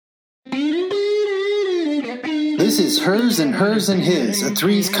This is Hers and Hers and His, a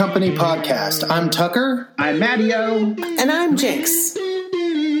Three's Company podcast. I'm Tucker. I'm Mattio. And I'm Jinx.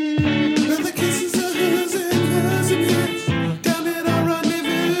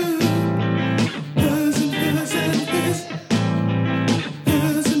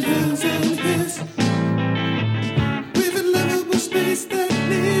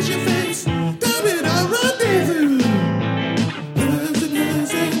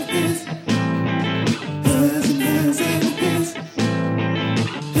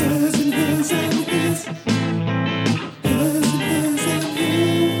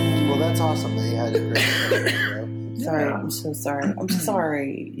 I'm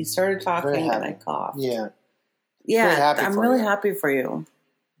sorry. You started talking and I coughed. Yeah. Yeah, I'm really happy for you.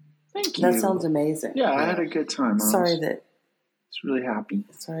 Thank you. That sounds amazing. Yeah, I had a good time. Sorry that. It's really happy.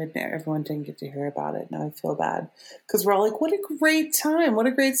 Sorry that everyone didn't get to hear about it. Now I feel bad. Because we're all like, what a great time. What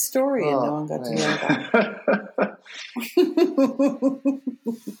a great story. And no one got to hear about it.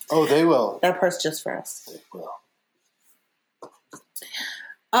 Oh, they will. That part's just for us. They will.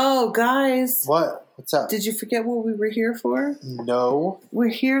 Oh, guys. What? What's up? Did you forget what we were here for? No. We're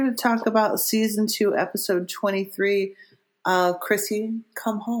here to talk about Season 2, Episode 23, Chrissy,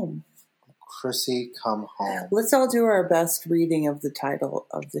 Come Home. Chrissy, Come Home. Let's all do our best reading of the title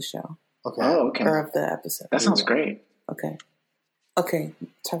of the show. Okay. Oh, okay. Or of the episode. That sounds great. Okay. Okay,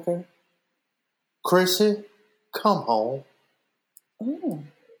 Tucker. Chrissy, Come Home. Oh,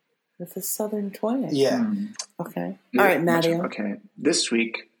 with a southern twang. Yeah. Okay. All right, Maddie. Okay. This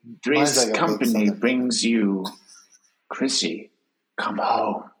week, Three's Company brings you Chrissy, Come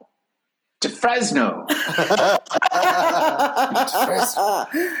Home to Fresno.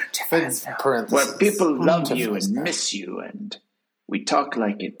 Where people love you and miss you, and we talk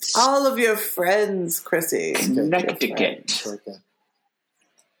like it's all of your friends, Chrissy. Connecticut.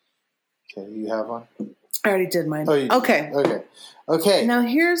 Okay, you have one? I already did mine. Oh, Okay. Now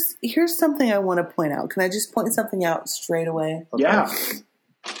here's something I want to point out. Can I just point something out straight away? Okay. Yeah.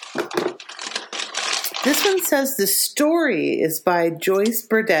 This one says the story is by Joyce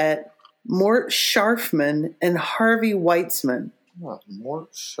Burdett, Mort Scharfman, and Harvey Weitzman. Oh,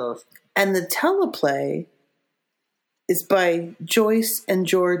 Mort Scharfman. And the teleplay is by Joyce and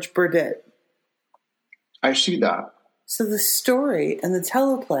George Burdett. I see that. So the story and the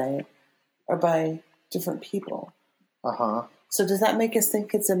teleplay are by different people. Uh-huh. So does that make us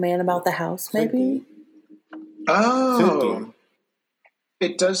think it's a Man About the House, maybe? Oh.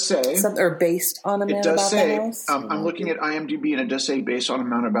 It does say. Or based on a Man About the House? I'm looking at IMDb and it does say based on a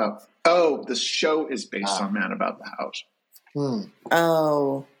Man About. Oh, the show is based on Man About the House.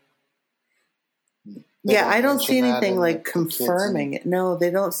 Oh. Yeah, I don't see anything like confirming it. No, they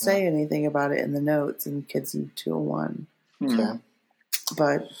don't say anything about it in the notes in Kids in 201. Okay.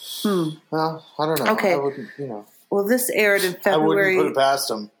 But, well, I don't know. Okay. I wouldn't, Well, this aired in February. I wouldn't put it past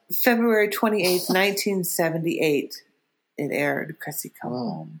them. February 28th, 1978. It aired. Chrissy, Come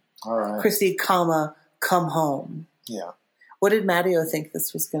Home. All right. Chrissy, Come Home. Yeah. What did Mattio think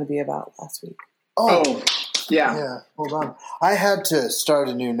this was going to be about last week? Oh, yeah. Yeah, hold on. I had to start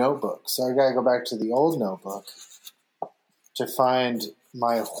a new notebook, so I got to go back to the old notebook to find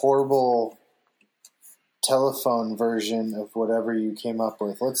my horrible telephone version of whatever you came up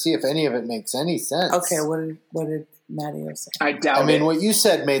with. Let's see if any of it makes any sense. Okay, what did Mattio say? I doubt it. what you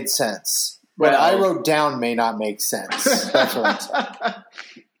said made sense. What I wrote down may not make sense. That's what I'm saying.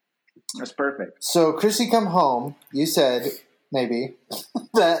 That's perfect. So, Chrissy Come Home, you said, maybe,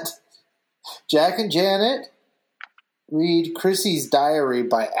 that Jack and Janet read Chrissy's diary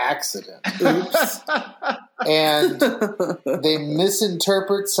by accident. Oops. And they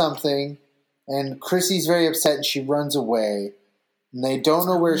misinterpret something, and Chrissy's very upset, and she runs away. And they don't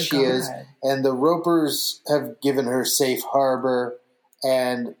know where she is, and the Ropers have given her safe harbor.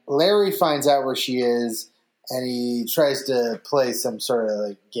 And Larry finds out where she is, and he tries to play some sort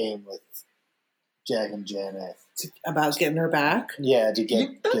of game with Jack and Janet about getting her back. Yeah, to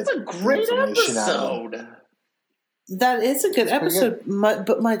get that's a great episode. That is a good episode,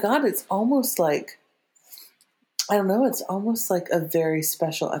 but my God, it's almost like I don't know. It's almost like a very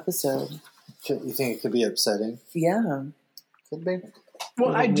special episode. You think it could be upsetting? Yeah, could be.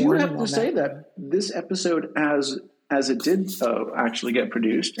 Well, I do have to say that this episode, as it did actually get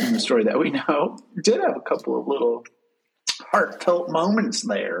produced in the story that we know, did have a couple of little heartfelt moments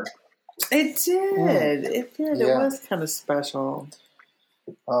there. It did. It did. Yeah. It was kind of special.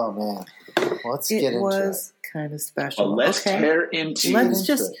 Oh, man. Let's get into it. It was kind of special. Well, let's tear into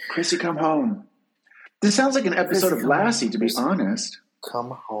Chrissy Come Home. This sounds like an episode of Lassie, to be honest.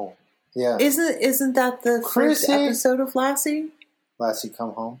 Come Home. Yeah. Isn't that the first episode of Lassie? Lassie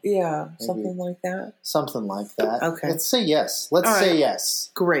Come Home? Yeah, maybe. Something like that. Something like that. Okay. Let's say yes. Let's say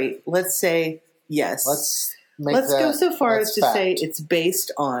yes. Great. Let's say yes. Let's go so far as to say it's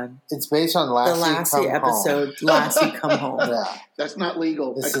based on. It's based on Lassie, the Lassie Come episode. Home. Lassie Come Home. Yeah, that's not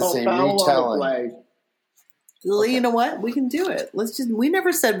legal. This is a retelling. Well, you know what? We can do it. We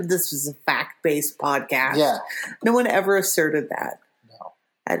never said this was a fact-based podcast. Yeah. No one ever asserted that. No.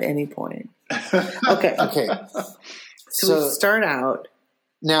 At any point. Okay. Okay. So we start out.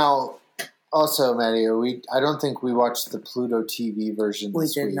 Now, also, Maddie, I don't think we watched the Pluto TV version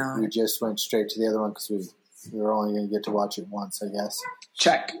this week. We did not. We just went straight to the other one because we were only going to get to watch it once, I guess.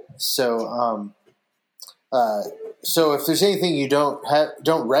 Check. So, so if there's anything you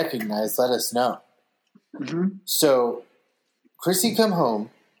don't recognize, let us know. Mm-hmm. So, Chrissy Come Home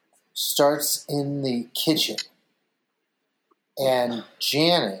starts in the kitchen, and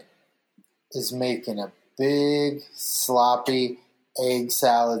Janet is making a big, sloppy egg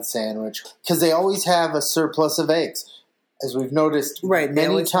salad sandwich because they always have a surplus of eggs, as we've noticed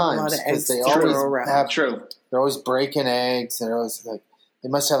many times. Because they always have, they're always breaking eggs. They're always like. They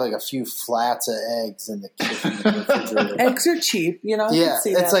must have like a few flats of eggs in the kitchen. Eggs are cheap, you know. Yeah,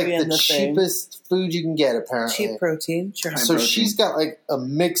 it's like the cheapest food you can get, apparently. Cheap protein, sure. So she's got like a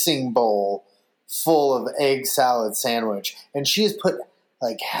mixing bowl full of egg salad sandwich, and she has put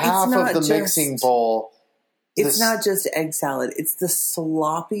like half of the mixing bowl. It's not just egg salad; it's the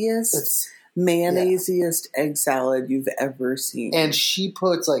sloppiest, mayonnaise-iest egg salad you've ever seen. And she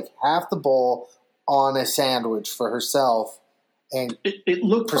puts like half the bowl on a sandwich for herself. And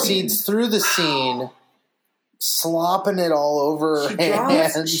it proceeds through the scene, slopping it all over her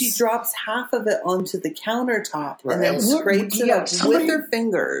hands. She drops half of it onto the countertop and then scrapes it up with her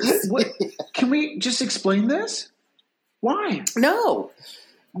fingers. Can we just explain this? Why? No.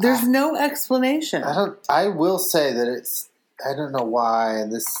 There's no explanation. I will say that it's, I don't know why,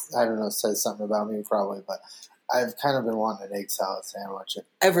 and this, I don't know, says something about me probably, but I've kind of been wanting an egg salad sandwich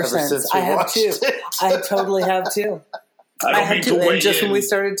ever since I have too. I totally have too. I had to, and just when we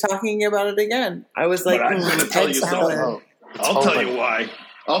started talking about it again, I was like, I'm going to tell you something. I'll tell you why.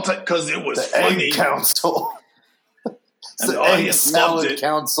 Because it was funny. Egg Council. The Egg Salad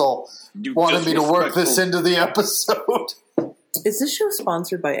Council wanted me to work this into the episode. Is this show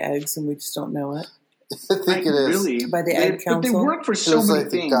sponsored by eggs and we just don't know it? I think it is. Really? By the Egg Council? But they work for so many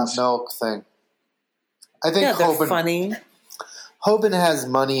things. Got milk thing. I think they're funny. Hoban has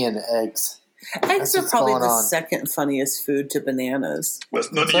money in eggs. Eggs are probably the second funniest food to bananas.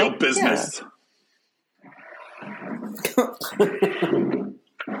 That's none of your business.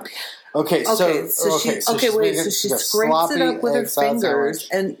 Okay, so she scrapes it up with her fingers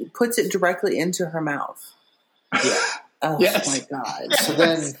and puts it directly into her mouth. Yeah. Oh my God! So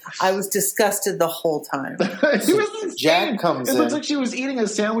then I was disgusted the whole time. Jack comes in. It looks like she was eating a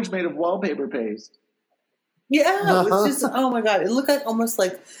sandwich made of wallpaper paste. Yeah, it was just, oh my God. It looked like almost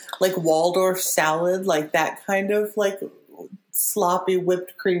like Waldorf salad, like that kind of like sloppy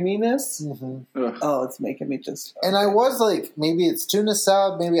whipped creaminess. Mm-hmm. Oh, it's making me just... And I was like, maybe it's tuna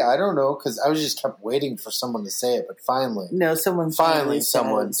salad, maybe, I don't know, because I was just kept waiting for someone to say it, but finally. No, someone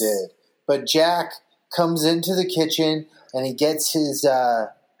did. But Jack comes into the kitchen and he gets his,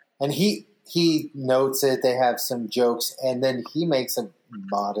 and he notes it, they have some jokes, and then he makes a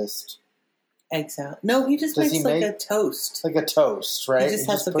modest... egg salad. No, he just makes a toast. Like a toast, right? He just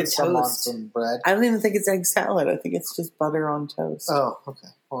has like a toast. Some on some bread. I don't even think it's egg salad. I think it's just butter on toast. Oh, okay.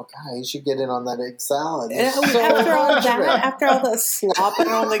 Well, God, you should get in on that egg salad. After all that slopping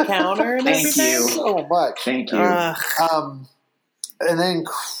on the counter and everything. Thank you so much. Thank you. And then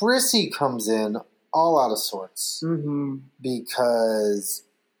Chrissy comes in all out of sorts because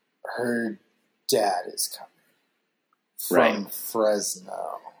her dad is coming from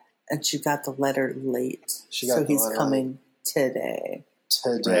Fresno. And she got the letter late. So he's coming today.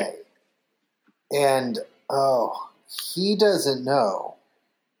 Right. And, he doesn't know.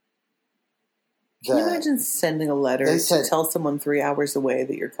 Can you imagine sending a letter to tell someone 3 hours away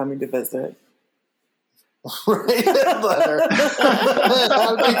that you're coming to visit? Right, letter.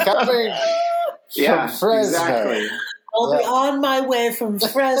 I'll be coming from Fresno. Exactly. I'll be on my way from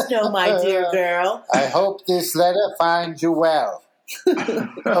Fresno, my dear girl. I hope this letter finds you well.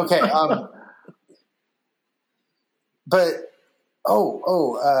 Okay, but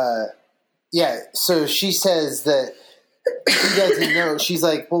so she says that he doesn't know. She's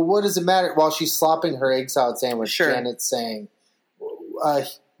like, well, what does it matter? While she's slopping her egg salad sandwich, Janet's saying,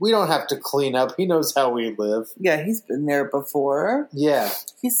 we don't have to clean up. He knows how we live. Yeah, he's been there before. Yeah.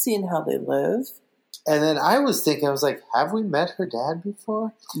 He's seen how they live. And then I was thinking, I was like, have we met her dad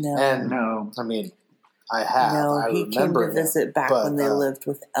before? No. And no. I mean, I have. No, he came to visit back when they lived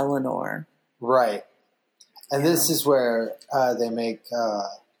with Eleanor. Right. And this is where they make.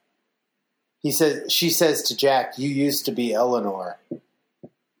 She says to Jack, "You used to be Eleanor."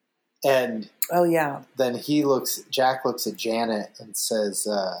 And oh yeah. Then Jack looks at Janet and says,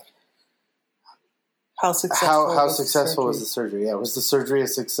 "How successful was the surgery? Yeah, was the surgery a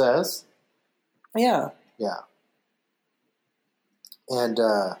success?" Yeah. Yeah. And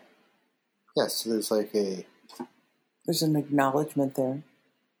so there's there's an acknowledgement there.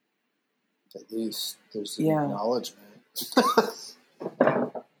 At least there's an acknowledgement.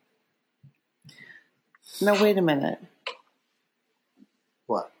 Now wait a minute.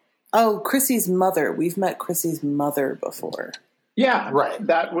 What? Oh, Chrissy's mother. We've met Chrissy's mother before. Yeah, right.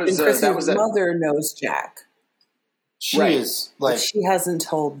 That was Chrissy's mother knows Jack. She is but she hasn't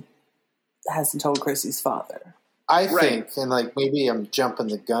told Chrissy's father. I think, and maybe I'm jumping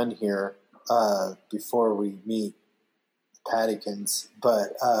the gun here before we meet the Pattykins,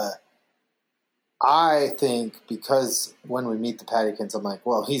 but I think because when we meet the Pattykins, I'm like,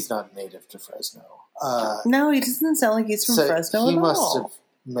 well, he's not native to Fresno. No, he doesn't sound like he's from Fresno at all. He must have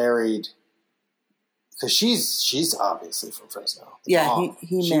married, because she's obviously from Fresno. Yeah,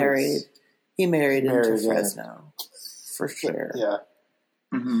 he married into Fresno, for sure. Yeah.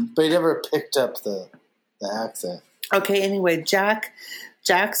 Mm-hmm. But he never picked up the accent. Okay, anyway, Jack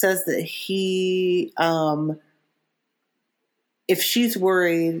says that he, if she's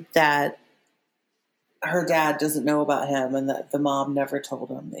worried that her dad doesn't know about him and that the mom never told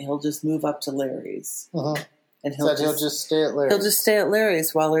him, he'll just move up to Larry's. Uh-huh. And he'll just stay at Larry's. He'll just stay at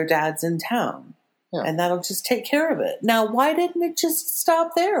Larry's while her dad's in town. Yeah. And that'll just take care of it. Now, why didn't it just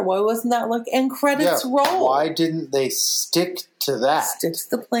stop there? Why wasn't that end credits roll? Why didn't they stick to that? Stick to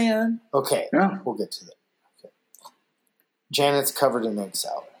the plan. Okay. Yeah. We'll get to that. Okay. Janet's covered in egg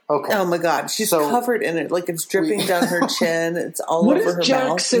salad. Okay. Oh my God, she's covered in it, it's dripping down her chin. It's all over her mouth. What does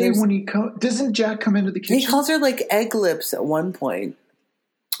Jack say when he doesn't Jack come into the kitchen? He calls her egg lips at one point,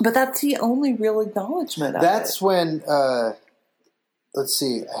 but that's the only real acknowledgement of it. That's when. Let's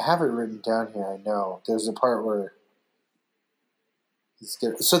see. I have it written down here. I know there's a part where.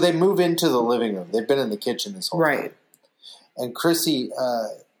 So they move into the living room. They've been in the kitchen this whole time, and Chrissy.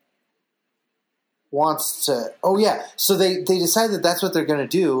 Wants to... Oh, yeah. So they decide that that's what they're going to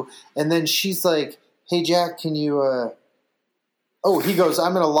do. And then she's like, hey, Jack, can you... Oh, he goes,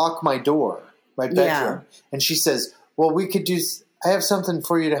 I'm going to lock my door, my bedroom. Yeah. And she says, well, we could do... I have something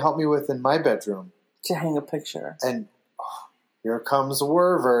for you to help me with in my bedroom. To hang a picture. And here comes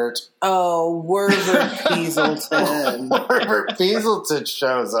Wervert. Oh, Wervert Peaselton. Wervert Peaselton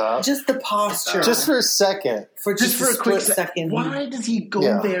shows up. Just the posture. Just for a second. Just for a quick second. Why does he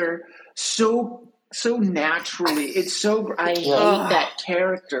go there so naturally? It's so... I hate that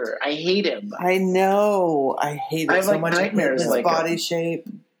character. I hate him. I know. I hate it so much. Nightmares. His body shape.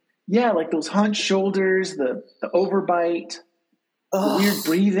 Yeah, those hunched shoulders, the overbite, the weird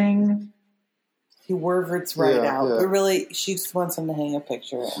breathing. He Wervert's out. Yeah. But really, she just wants him to hang a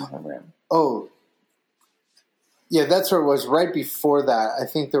picture in her room. Oh. Yeah, that's where it was. Right before that, I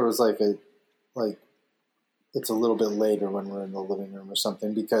think there was it's a little bit later when we're in the living room or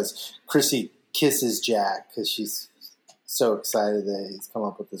something, because Chrissy kisses Jack because she's so excited that he's come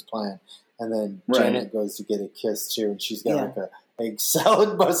up with this plan. And then Janet goes to get a kiss too, and she's got a egg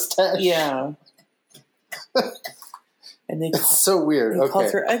salad mustache. Yeah. And it's so weird. He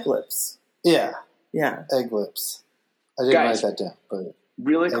calls her egg lips. Yeah. Yeah. Egg lips. I didn't write that down, but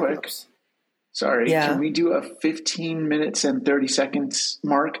really quick. Lips. Sorry. Yeah. Can we do a 15 minutes and 30 seconds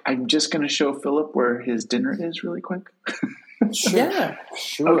mark? I'm just going to show Philip where his dinner is really quick. Sure. Yeah.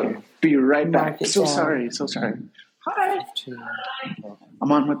 Sure. Okay. Be right back. So sorry. Hi.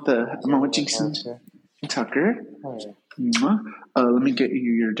 I'm on with Jason Tucker. Let me get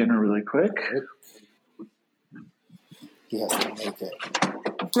you your dinner really quick. He has to make it.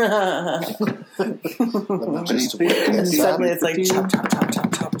 And suddenly it's chop, chop, chop,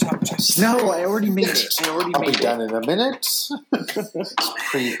 chop, chop, chop, chop. No, I already made it. I'll be done in a minute.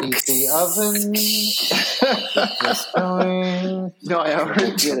 Preheat the oven. No, I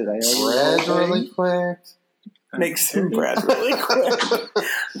already did it. Bread really quick. Make some bread really quick. I'm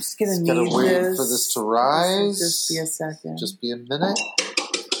just going to need wait this. for this to rise. Just be a second. Just be a minute.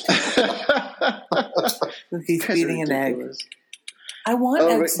 He's eating an egg. I want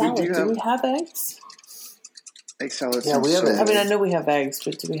egg salad. Do we have eggs? Egg salad. Yeah, we have eggs. I mean, I know we have eggs,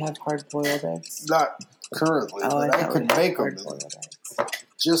 but do we have hard-boiled eggs? Not currently, but I could make them.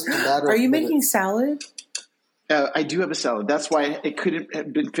 Just a matter of Are you making salad? I do have a salad. That's why it couldn't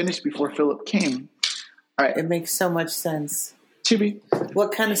have been finished before Philip came. All right. It makes so much sense. Chibi.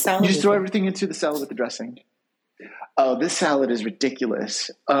 What kind of salad? You just throw everything into the salad with the dressing. Oh, this salad is ridiculous.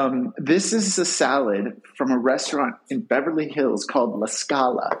 This is a salad from a restaurant in Beverly Hills called La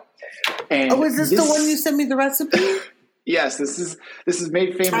Scala. And is this the one you sent me the recipe? Yes, this is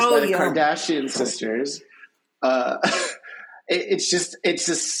made famous by the Kardashian sisters. It's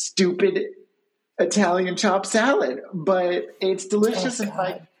a stupid Italian chopped salad, but it's delicious and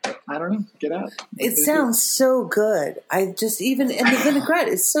I don't know, get out. It sounds so good. And the vinaigrette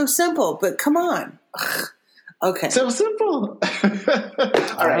is so simple, but come on. Okay. So simple.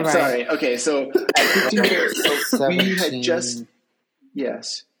 All right, sorry. Okay, so at 15 years, we had just,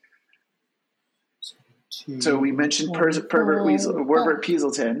 yes. So we mentioned Werber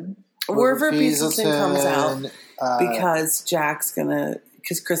Peaselton. Werber Peaselton comes out because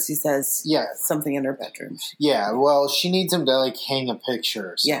because Chrissy says something in her bedroom. Yeah, well, she needs him to like hang a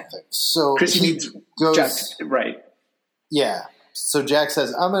picture or something. Yeah. So Chrissy needs Jack, right. Yeah. So Jack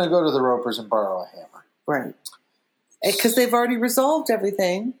says, I'm going to go to the Ropers and borrow a hammer. Right. Because they've already resolved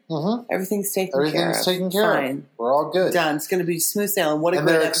everything. Mm-hmm. Everything's taken care of. Fine. We're all good. Done. It's going to be smooth sailing. What a and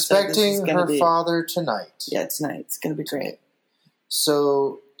great they're episode expecting her father tonight. Yeah, tonight. It's going to be great.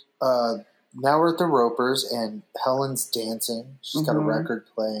 So now we're at the Ropers, and Helen's dancing. She's got a record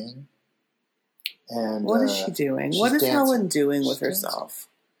playing. And what is she doing? What is Helen doing with herself?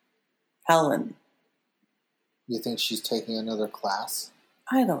 Helen. You think she's taking another class?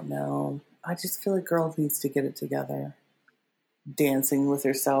 I don't know. I just feel like girl needs to get it together. Dancing with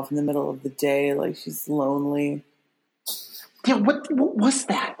herself in the middle of the day, like she's lonely. Yeah, what was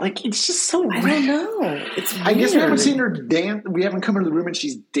that? Like, it's just so I don't know. It's weird. I guess we haven't seen her dance. We haven't come into the room and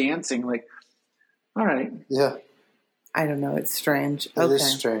she's dancing. Like, all right. Yeah. I don't know. It's strange. It is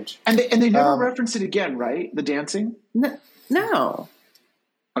strange. And they never reference it again, right? The dancing? No.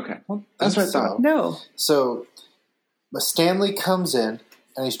 Okay. Well, that's what I thought. No. So Stanley comes in.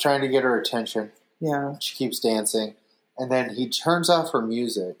 And he's trying to get her attention. Yeah. She keeps dancing. And then he turns off her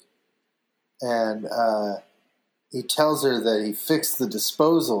music. And he tells her that he fixed the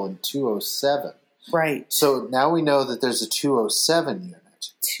disposal in 207. Right. So now we know that there's a 207 unit.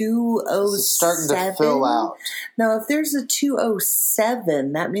 207? It's starting to fill out. Now, if there's a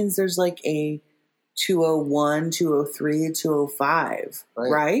 207, that means there's like a 201, 203, 205,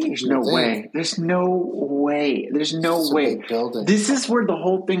 right? There's no way. There's no way. There's no way. This is where the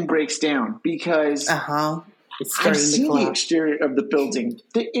whole thing breaks down because I've seen the exterior of the building.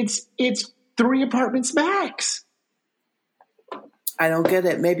 It's 3 apartments max. I don't get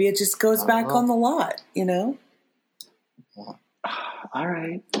it. Maybe it just goes back on the lot, you know? Yeah. All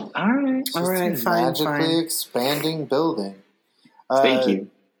right. Fine. Magically expanding building. Thank you.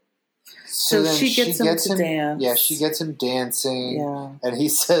 So she gets him to dance. Yeah, she gets him dancing. Yeah. And he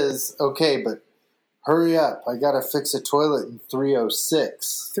says, okay, but hurry up. I got to fix a toilet in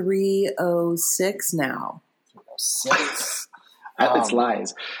 306. 306 now. 306. It's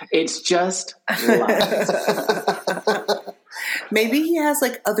lies. It's just lies. Maybe he has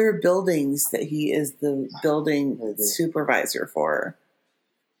like other buildings that he is the building supervisor for.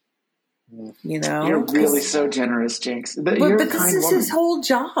 You know, you're really so generous, Jinx. But this is his whole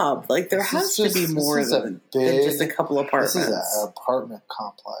job. Like there has to be more than just a couple apartments. This is an apartment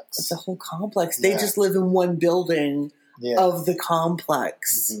complex. It's a whole complex. They just live in one building of the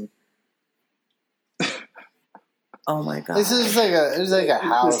complex. Mm-hmm. Oh my god! This is like a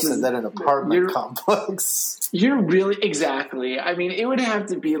house and then an apartment complex. You're really exactly. I mean, it would have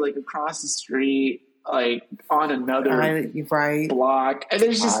to be like across the street. Like on another block, and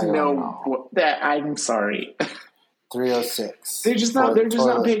there's just that. I'm sorry. 306. They're just not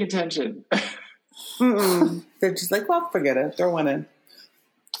paying attention. They're just like, well, forget it. Throw one in.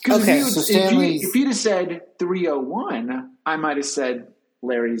 Okay. If you'd have said 301, I might have said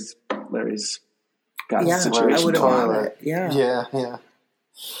Larry's got a situation. I would have bought it. Yeah.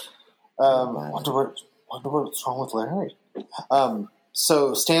 Wonder what's wrong with Larry.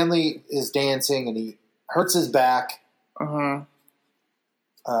 So Stanley is dancing and he hurts his back. And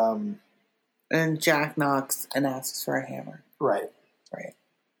Jack knocks and asks for a hammer. Right.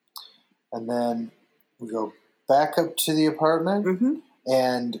 And then we go back up to the apartment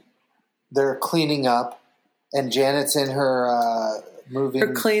and they're cleaning up and Janet's in her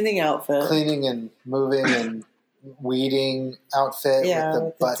her cleaning outfit. Cleaning and moving and weeding outfit with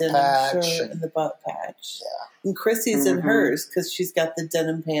the butt patch. And the butt patch. Yeah. And Chrissy's in hers because she's got the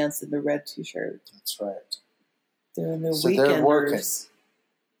denim pants and the red t-shirt. That's right. They're in their weekenders. They're working.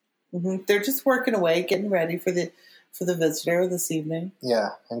 They're just working away, getting ready for the visitor this evening. Yeah,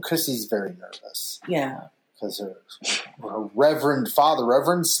 and Chrissy's very nervous. Yeah. Because her Reverend Father,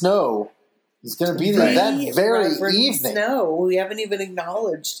 Reverend Snow, He's going to be there that very Reverend evening. Snow. We haven't even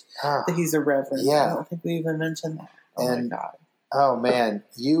acknowledged that he's a reverend. Yeah. I don't think we even mentioned that. Oh, my God. Oh, man.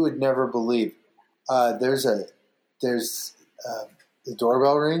 You would never believe. There's the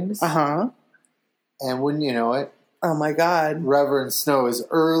doorbell rings. Uh-huh. And wouldn't you know it? Oh, my God. Reverend Snow is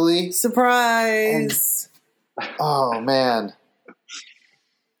early. Surprise. Oh, man.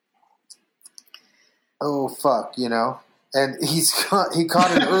 Oh, fuck, And he caught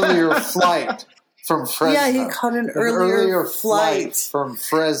an earlier flight from Fresno. Yeah, he caught an earlier flight from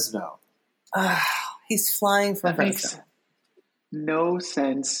Fresno. He's flying from Fresno. Makes no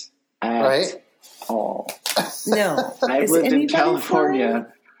sense at all. No. I've lived in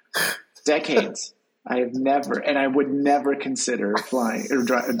California decades. I have never, and I would never consider flying from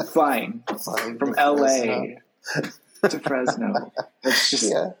LA to Fresno. It's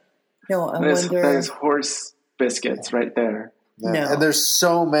just No, I wonder. There's horse biscuits right there. Yeah. No. And there's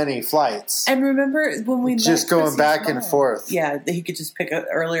so many flights. And remember when we just going back and forth. Yeah, he could just pick an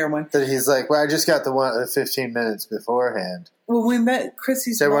earlier one. That he's like, well, I just got the 15 minutes beforehand. When we met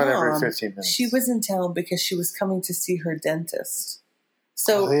Chrissy's mom, went every 15 minutes. She was in town because she was coming to see her dentist.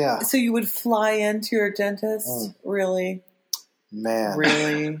 So, so you would fly into your dentist? Really? Man.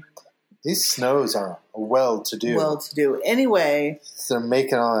 Really? These Snows are well-to-do. Well-to-do. Anyway. They're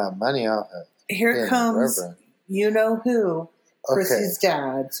making all that money off it. Here comes you-know-who, Chrissy's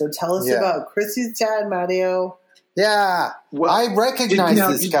dad. So tell us about Chrissy's dad, Mario. Yeah. Well, I recognize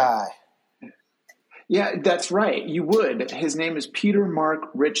this guy. Yeah, that's right. You would. His name is Peter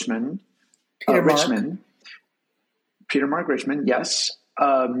Mark Richmond. Peter Mark Richmond, yes.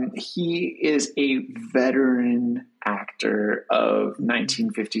 He is a veteran actor of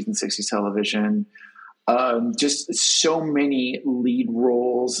 1950s and 60s television. Just so many lead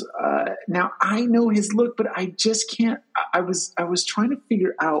roles. Now I know his look, but I just can't. I was trying to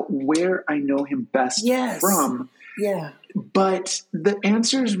figure out where I know him best from. Yeah. But the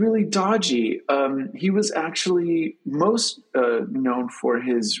answer is really dodgy. He was actually most known for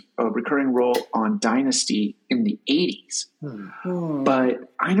his recurring role on Dynasty in the 80s.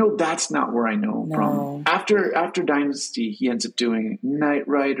 But I know that's not where I know him from. After Dynasty, he ends up doing Knight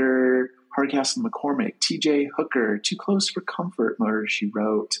Rider, Hardcastle McCormick, T.J. Hooker, Too Close for Comfort, Murder, She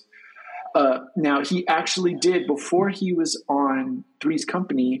Wrote. Now, he actually did, before he was on Three's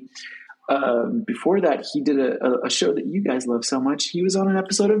Company, before that, he did a show that you guys love so much. He was on an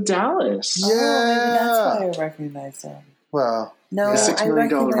episode of Dallas. Yeah, maybe that's why I recognize him. Well, no, $6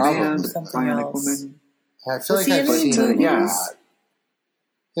 Million Man, Bionic Woman. I feel like I've seen it. Yeah,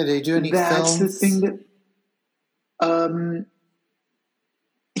 did he do any That's films? the thing that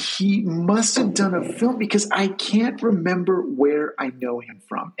he must have done a film, because I can't remember where I know him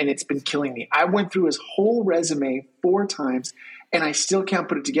from, and it's been killing me. I went through his whole resume 4 times, and I still can't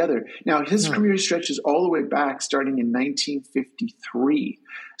put it together. Now, his career stretches all the way back, starting in 1953.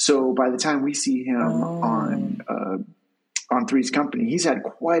 So by the time we see him on Three's Company, he's had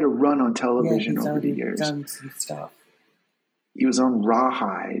quite a run on television over the years. Done some stuff. He was on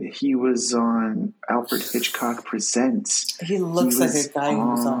Rawhide. He was on Alfred Hitchcock Presents. He looks like a guy who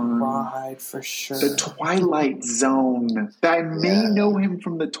was on Rawhide for sure. The Twilight Zone. I may know him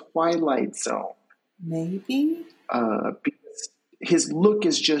from The Twilight Zone. Maybe? Because his look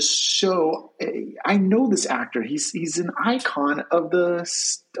is just so. I know this actor. He's an icon of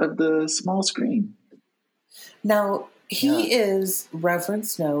the small screen. Now he is Reverend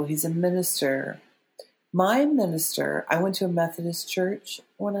Snow. He's a minister. My minister. I went to a Methodist church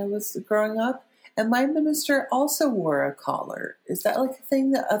when I was growing up, and my minister also wore a collar. Is that like a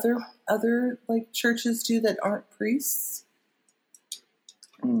thing that other like churches do that aren't priests?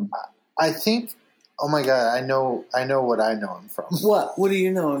 I think. Oh my God! I know what I know him from. What? What do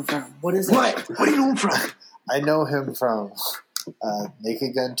you know him from? What is it? What do you know him from? I know him from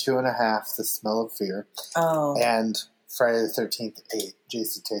Naked Gun 2.5, The Smell of Fear, and Friday the 13th 8,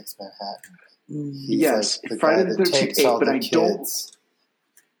 Jason Takes Manhattan. Yes, like Friday the 13th 8, but I don't.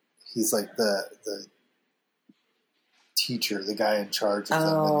 He's like the teacher, the guy in charge of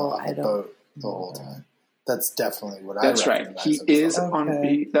them on the boat the whole time. That's definitely what I recognize. That's right. He is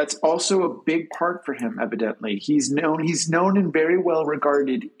on. That's also a big part for him. Evidently, he's known and very well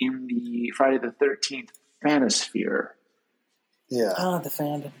regarded in the Friday the 13th fanosphere. Yeah. The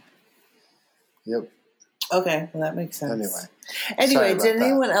fandom. Yep. Okay, well that makes sense. Anyway, did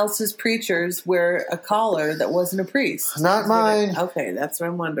anyone else's preachers wear a collar that wasn't a priest? Not mine. Okay, that's what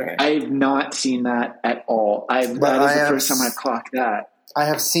I'm wondering. I've not seen that at all. That is the first time I've clocked that. I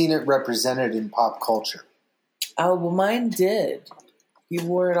have seen it represented in pop culture. Oh, well, mine did. He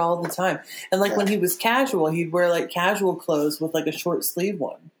wore it all the time. And like when he was casual, he'd wear like casual clothes with like a short sleeve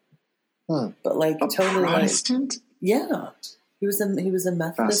one. but like totally Protestant. Like, yeah, he was a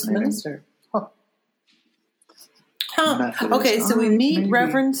Methodist minister. Methodist. Okay, so we meet maybe.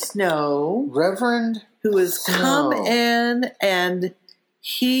 Reverend Snow. Who has come in, and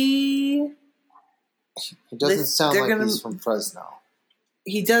he doesn't sound like he's from Fresno.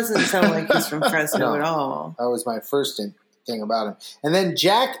 He doesn't sound like he's from Fresno at all. That was my first thing about him. And then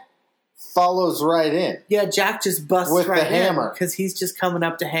Jack follows right in. Yeah, Jack just busts with right the hammer because he's just coming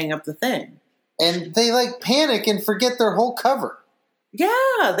up to hang up the thing. And they like panic and forget their whole cover.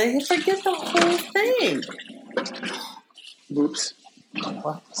 Yeah, they forget the whole thing. Oops.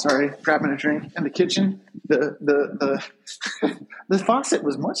 Sorry, grabbing a drink in the kitchen. The faucet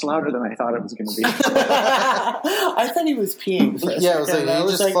was much louder than I thought it was going to be. I thought he was peeing. For yeah, I was like, he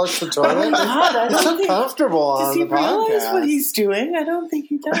just flushed the toilet. Oh God, it's so comfortable on the podcast. Does he realize what he's doing? I don't think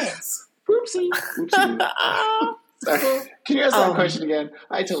he does. Oopsie. Sorry. Can you ask that question again?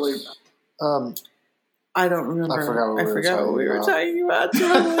 I totally. I don't remember. I forgot what we were talking about.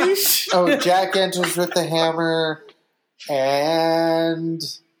 Totally. Oh, Jack enters with the hammer. And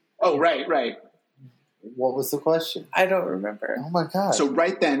right. What was the question? I don't remember. Oh my God! So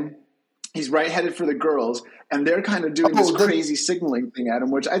right then, he's right headed for the girls, and they're kind of doing this crazy signaling thing at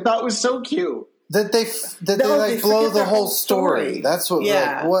him, which I thought was so cute. That they blow the whole story. That's what.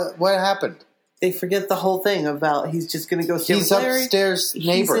 Yeah. Like, what happened? They forget the whole thing about he's just going to go. He's upstairs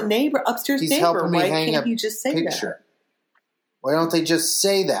neighbor. He's a neighbor upstairs. He's neighbor. helping me Why hang can't a he just say picture? That? Why don't they just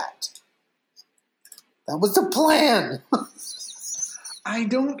say that? That was the plan. I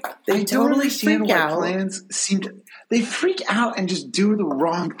don't understand why plans seem to. They freak out and just do the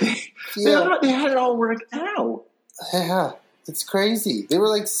wrong thing. Yeah. They had it all worked out. Yeah, it's crazy. They were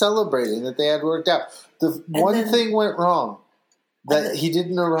like celebrating that they had worked out. The one thing went wrong, that he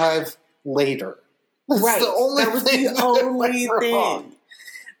didn't arrive later. That's right. The only that was the only thing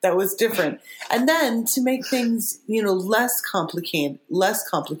that was different. And then to make things, less complicated,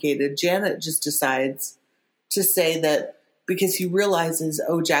 Janet just decides to say that because he realizes,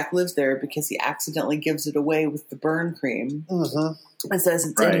 Jack lives there because he accidentally gives it away with the burn cream. Mm-hmm. And says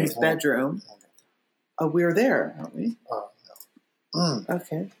it's in his bedroom. Oh, we're there, aren't we? Oh, no.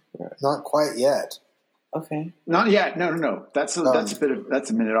 Okay. Not quite yet. Okay. Not yet. No. That's a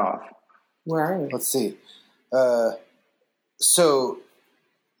minute off. Where are we? Let's see. So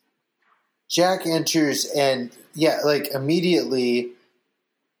Jack enters and immediately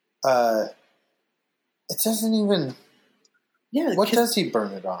it doesn't even. Yeah. What does he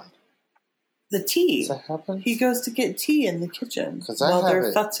burn it on? The tea. Does that happen? He goes to get tea in the kitchen while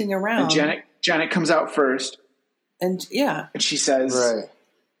they're futzing around. And Janet comes out first. And and she says, right.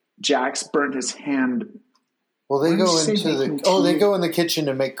 Jack's burned his hand. Well, they go they go in the kitchen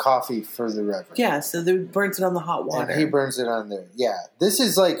to make coffee for the Reverend. Yeah, so they burns it on the hot water. And he burns it on there. Yeah. This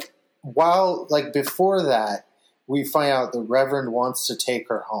is before that, we find out the Reverend wants to take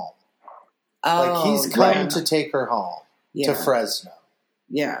her home. He's come to take her home to Fresno.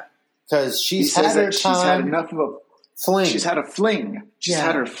 Yeah. Because she's had her time. She's had enough of a fling. She's had a fling. She's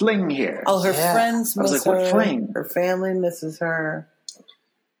had her fling here. Oh, her friends miss her. What fling? Her family misses her.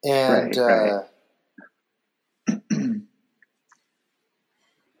 And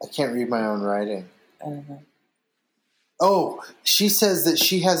I can't read my own writing. I don't know. Oh, she says that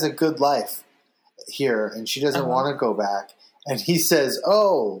she has a good life here and she doesn't want to go back. And he says,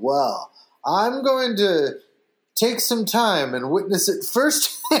 oh, well, I'm going to take some time and witness it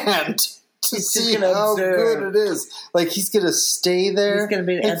firsthand to see how good it is. Like, he's going to stay there. He's going to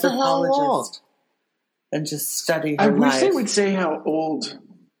be an anthropologist and just study her life. I wish they would say how old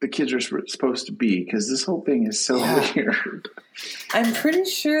the kids are supposed to be, because this whole thing is so weird. I'm pretty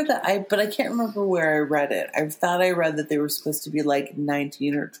sure that but I can't remember where I read it. I thought I read that they were supposed to be like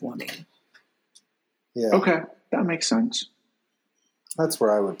 19 or 20. Yeah. Okay, that makes sense. That's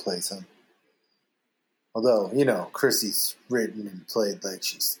where I would place him. Although, Chrissy's written and played like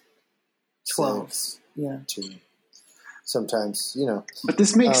she's 12. 6, yeah. 2. Sometimes, But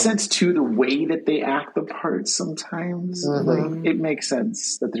this makes sense, too, the way that they act the parts sometimes. Mm-hmm. It makes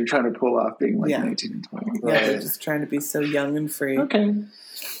sense that they're trying to pull off being 19 and 20. Yeah, they're just trying to be so young and free. Okay.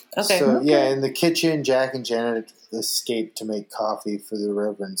 So, in the kitchen, Jack and Janet escaped to make coffee for the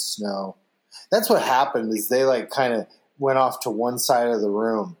Reverend Snow. That's what happened, is they, kind of went off to one side of the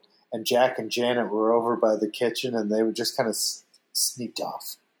room, and Jack and Janet were over by the kitchen, and they would just kind of sneaked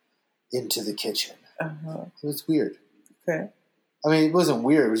off into the kitchen. Uh-huh. It was weird. Okay. I mean, it wasn't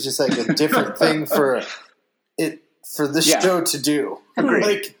weird. It was just like a different thing for the show to do.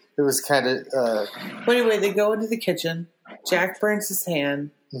 It was kind of. But anyway, they go into the kitchen. Jack burns his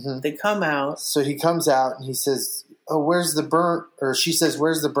hand. Mm-hmm. They come out. So he comes out and he says, "Oh, where's the burn?" Or she says,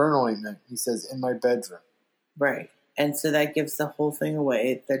 "Where's the burn ointment?" He says, "In my bedroom." Right. And so that gives the whole thing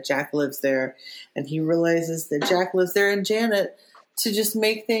away, that Jack lives there. And he realizes that Jack lives there, and Janet, to just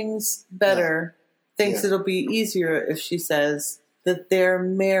make things better, thinks it'll be easier if she says that they're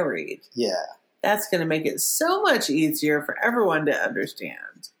married. Yeah. That's going to make it so much easier for everyone to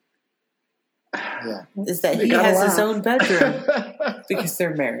understand. Yeah. Is that he has his own bedroom because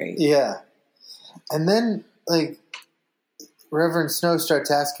they're married. Yeah. And then, like, Reverend Snow starts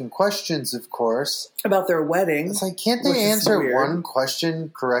asking questions, of course. About their wedding. It's like, can't they answer one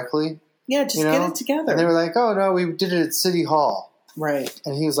question correctly? Yeah, just get it together. And they were like, "Oh, no, we did it at City Hall." Right.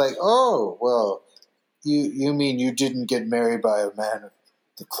 And he was like, "Oh, well, you mean you didn't get married by a man of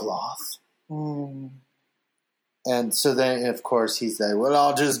the cloth?" Mm. And so then, of course, he's like, "Well,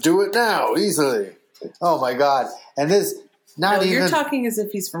 I'll just do it now, easily." Oh, my God. And this... You're talking as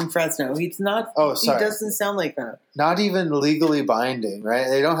if he's from Fresno. He's not. Oh, sorry. He doesn't sound like that. Not even legally binding, right?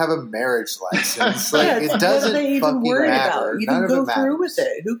 They don't have a marriage license. Like, it doesn't what are they even fucking worried matter. about? You None can of go through with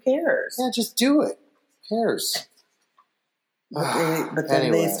it. Who cares? Yeah, just do it. Who cares? But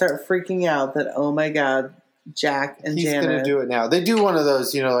then they start freaking out that, oh my God, Jack and He's Janet. going to do it now. They do one of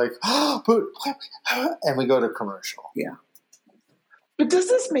those, like, and we go to commercial. Yeah. But does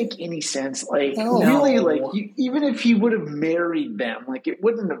this make any sense? Like, No. really, like, even if he would have married them, like, it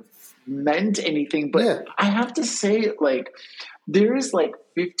wouldn't have meant anything. But I have to say, like, there is like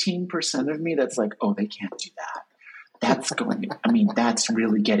 15% of me that's like, oh, they can't do that. That's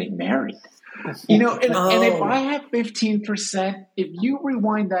really getting married. And if I have 15%, if you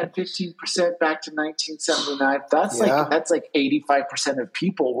rewind that 15% back to 1979, that's like 85% of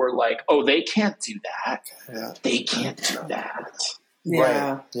people were like, oh, they can't do that. Yeah. They can't do that. Yeah.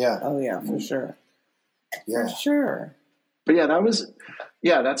 Right. Yeah. Oh yeah, for sure. Yeah. For sure. But that was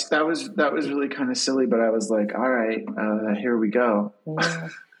really kind of silly. But I was like, all right, here we go.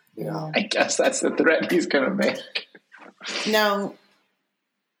 Yeah. I guess that's the threat he's going to make. Now,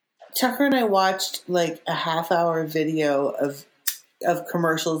 Tucker and I watched like a half-hour video of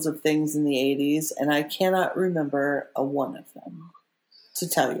commercials of things in the 80s, and I cannot remember a one of them to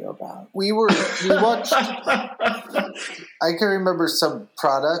tell you about. We watched. I can remember some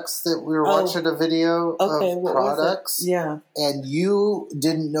products that we were watching a video of products. Yeah, and you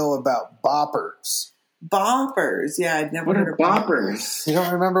didn't know about Boppers. Boppers, yeah, I'd never heard of Boppers. You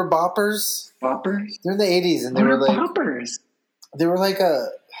don't remember Boppers? Boppers? They're in the 80s, and they were like Boppers. They were like a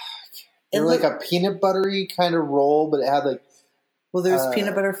peanut buttery kind of roll, but it had like there's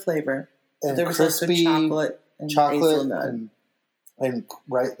peanut butter flavor. And there was crispy also chocolate and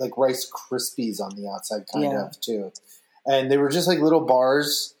like Rice Krispies on the outside, kind of too. And they were just like little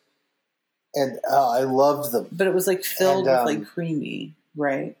bars, and I loved them. But it was like filled with like creamy,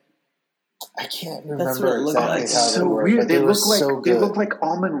 right? I can't remember exactly how so they were. Weird. But they look like so good. They look like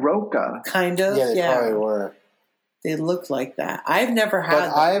almond roca. Kind of. Yeah, they probably were. They looked like that. I've never had.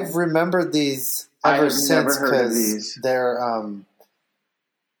 But I've remembered these ever since because they're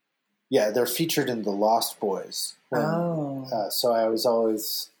they're featured in The Lost Boys. So I've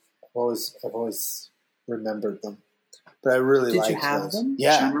always remembered them. But I really liked those. Did you have them?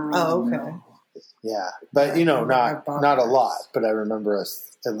 Yeah. Oh, okay. Yeah, but not a lot. But I remember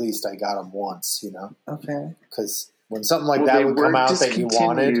at least I got them once. Okay. Because when something like that would come out that you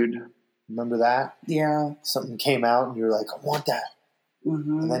wanted, remember that? Yeah. Something came out and you were like, I want that.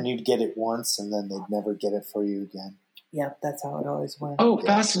 Mm-hmm. And then you'd get it once, and then they'd never get it for you again. Yeah, that's how it always went. Oh,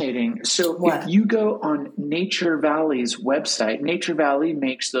 fascinating. So if you go on Nature Valley's website, Nature Valley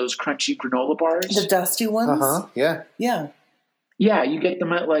makes those crunchy granola bars. The dusty ones? Uh-huh, yeah. Yeah. Yeah, you get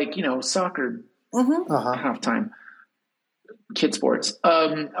them at soccer halftime, kid sports.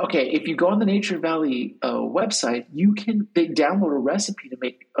 Okay, if you go on the Nature Valley website, they download a recipe to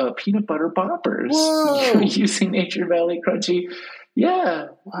make peanut butter boppers using Nature Valley crunchy. Yeah,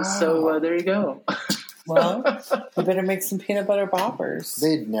 wow. So there you go. Well, we better make some peanut butter boppers.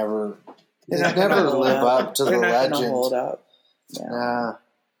 They'd never live up to the legend. They're not hold up. Yeah.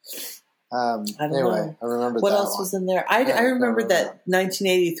 I remember what else was in there. I remember that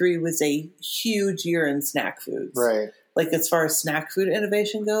 1983 was a huge year in snack foods. Right. Like as far as snack food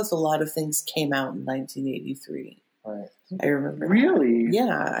innovation goes, a lot of things came out in 1983. Right. I remember. Really?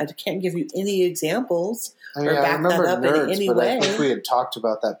 Yeah. I can't give you any examples or I back that up Nerds, in any but way. I think we had talked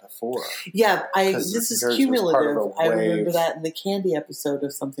about that before. Yeah. This is Nerds cumulative. I remember that in the candy episode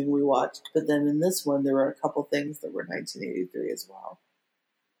of something we watched, but then in this one there were a couple things that were 1983 as well.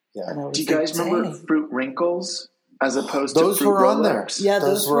 Yeah. Do you guys remember Fruit Wrinkles as opposed those to Fruit were on there? Yeah,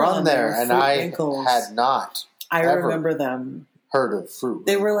 those were on there, and I had not. I remember them. heard of fruit.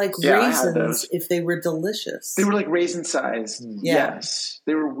 They were like raisins if they were delicious. They were like raisin size. Yeah. Yes.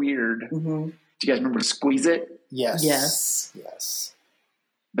 They were weird. Mm-hmm. Do you guys remember Squeeze It? Yes.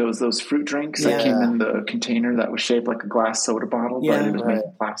 Those fruit drinks that came in the container that was shaped like a glass soda bottle, but it was made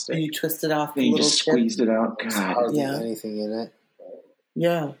of plastic. And you twist it off. And you just squeezed it out. God. Hardly anything in it.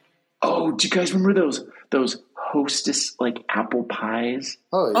 Yeah. Oh, do you guys remember those Hostess like apple pies?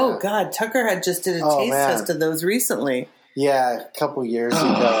 Oh God, Tucker had just did a taste test of those recently. Yeah, a couple years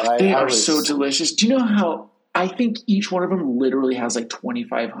ago. They are so delicious. Do you know how? I think each one of them literally has like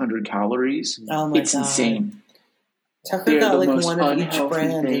 2,500 calories. Oh my God. It's insane. Tucker got like one of each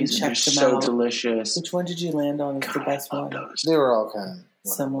brand and checked them so out. So delicious. Which one did you land on as the best one? They were all kind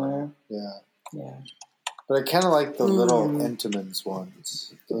of similar. Yeah. Yeah. But I kind of like the little Entenmann's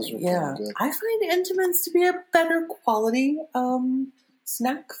ones. Those were kind of good. I find Entenmann's to be a better quality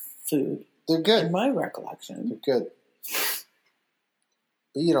snack food. They're good. In my recollection. They're good.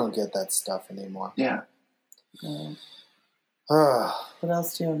 But you don't get that stuff anymore. Yeah. What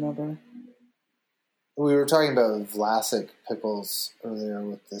else do you remember? We were talking about Vlasic pickles earlier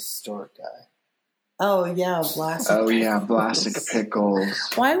with this stork guy. Oh, yeah, Vlasic. Oh, yeah, Vlasic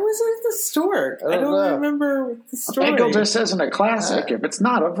pickles. Why was it the stork? I don't remember the story. A pickle just isn't a classic if it's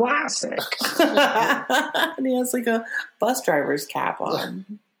not a Vlasic. And he has like a bus driver's cap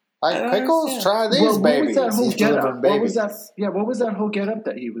on. Pickles, try these babies. What was that whole getup? What was that? Yeah, what was that whole getup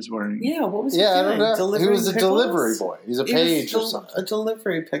that he was wearing? Yeah, what was he doing? I don't know. He was a delivery boy. He's a page or something. A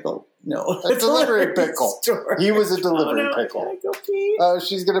delivery pickle. No. A delivery pickle. He was a delivery pickle. Can I go pee? Oh,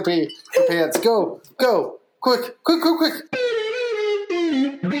 she's going to pee her pants. Go. Quick.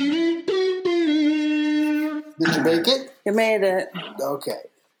 Did you make it? You made it.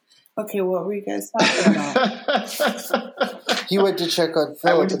 Okay, what were you guys talking about? He went to check on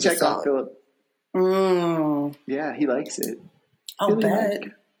Philip. I went to check on Philip. Yeah, he likes it. I'll bet.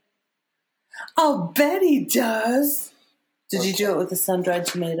 I'll bet he does. Did you do it with the sun-dried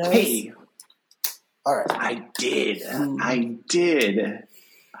tomatoes? Hey. All right. I did.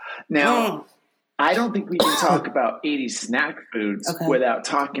 Now, I don't think we can talk about 80s snack foods without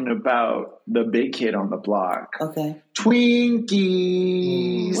talking about the big kid on the block. Okay.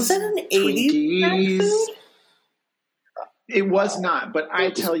 Twinkies. Was that an 80s snack food? It was not, but I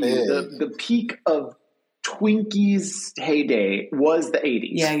tell you, the peak of Twinkies' heyday was the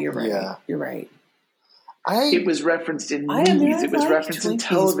 80s. Yeah, you're right. Yeah. You're right. It was referenced in movies. It was referenced in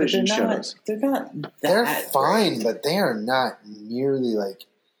television shows. They're not that They're fine, but they are not nearly like...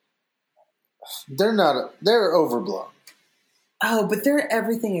 They're overblown. Oh, but they're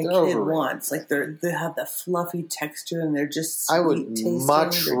everything a kid wants. Like they have the fluffy texture and they're just sweet I would tasting.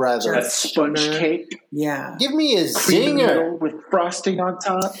 much rather a sponge cake. Yeah. Give me a zinger with frosting on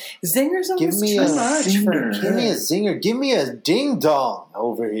top. Zingers almost Give me too a much zinger. for Give me a zinger. Give me a ding dong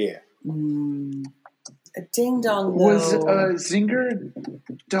over here. A ding dong though. Was Zinger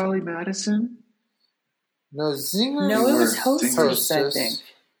Dolly Madison? No, Zinger. No, it was Hostess. I think.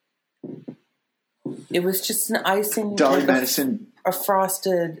 It was just an icing. Dolly Madison. A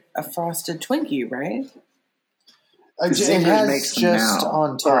frosted Twinkie, right? Zingers makes them now.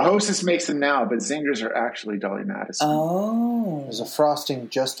 On top. Or Hostess makes them now, but Zingers are actually Dolly Madison. Oh. There's a frosting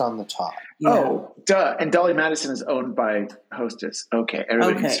just on the top. Yeah. Oh, duh. And Dolly Madison is owned by Hostess. Okay,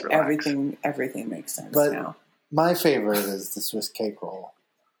 everything makes sense now. My favorite is the Swiss cake roll.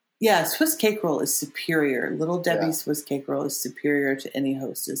 Yeah, Swiss cake roll is superior. Little Debbie Swiss cake roll is superior to any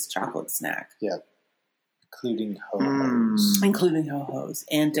Hostess chocolate snack. Yeah. Including ho-hos. Including ho-hos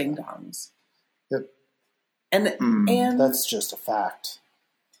and ding-dongs. Yep. And that's just a fact.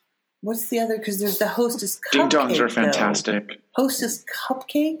 What's the other? Because there's the Hostess cupcake. Ding-dongs are fantastic. Though. Hostess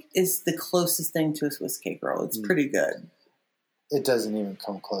cupcake is the closest thing to a Swiss cake roll. It's pretty good. It doesn't even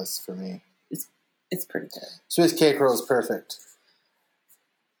come close for me. It's pretty good. Swiss cake roll is perfect.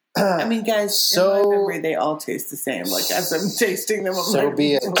 I mean, guys, in my memory, they all taste the same. Like, as I'm tasting them, I'm like,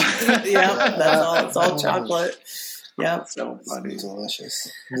 be it. Yeah, that's all. It's all chocolate. Yeah. So funny. It's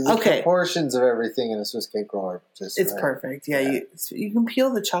delicious. The proportions of everything in a Swiss cake roll are just... It's perfect. Yeah. You can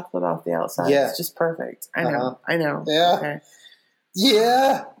peel the chocolate off the outside. Yeah. It's just perfect. I know. Yeah. Okay.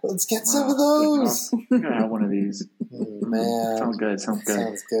 Yeah. Let's get some of those. I'm going to have one of these. Man.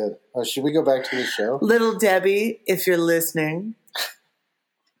 Sounds good. Oh, should we go back to the show? Little Debbie, if you're listening...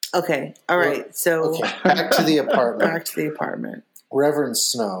 Okay. All right. So back to the apartment. Reverend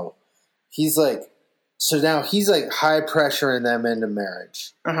Snow. He's like, so now he's like high pressuring them into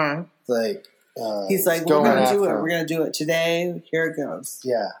marriage. Like, he's like, we're going to do it. We're going to do it today. Here it goes.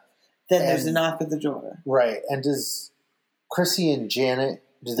 Yeah. Then there's a knock at the door. Right. And does Chrissy and Janet,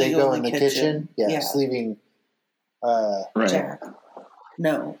 do they go in the kitchen? Yes. Leaving Right. Jack.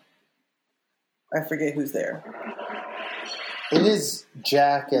 No. I forget who's there. It is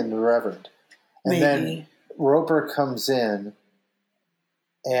Jack and the Reverend. And then Roper comes in,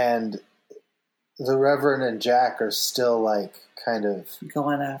 and the Reverend and Jack are still like kind of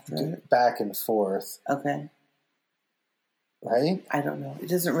going after it. Back and forth. Okay. Right? I don't know. It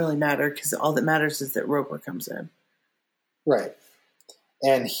doesn't really matter because all that matters is that Roper comes in. Right.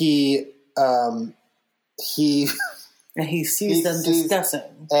 And he and he sees them discussing.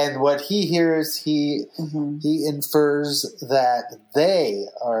 And what he hears, he infers that they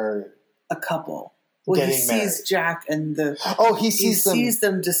are a couple. Well, he sees married. Jack and he sees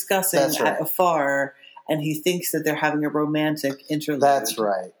them discussing at afar, and he thinks that they're having a romantic interlude. That's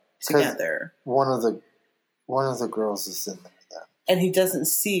right. Together. One of the girls is in there. And he doesn't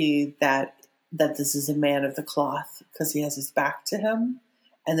see that this is a man of the cloth because he has his back to him.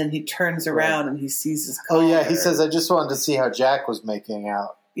 And then he turns around and he sees his collar. Oh, yeah. He says, I just wanted to see how Jack was making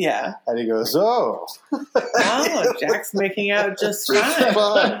out. Yeah. And he goes, oh. Oh, Jack's making out just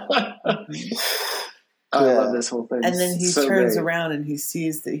fine. I love this whole thing. And then he turns around and he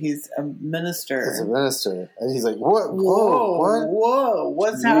sees that he's a minister. He's a minister. And he's like, what? Whoa,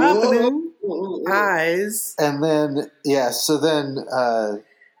 what's happening? Eyes. And then, so then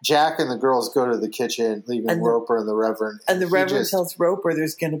Jack and the girls go to the kitchen, leaving Roper and the Reverend. And the Reverend tells Roper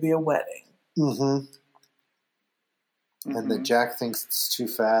there's going to be a wedding. Mm-hmm. And then Jack thinks it's too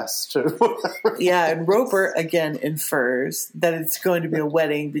fast. Yeah, and Roper, again, infers that it's going to be a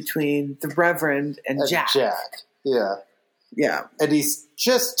wedding between the Reverend and Jack. Yeah. Yeah. And he's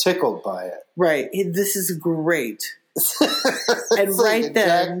just tickled by it. Right. This is great. And like right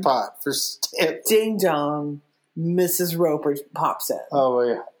then, jackpot for Stanley. Ding dong, Mrs. Roper pops in. Oh,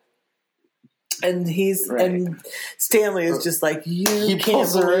 yeah. And and Stanley is just like, he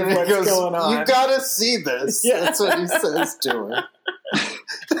can't believe what's going on. You gotta see this. Yeah. That's what he says to her.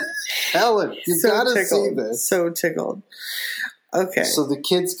 Helen, you gotta see this. So tickled. Okay. So the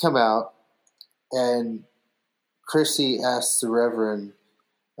kids come out, and Chrissy asks the Reverend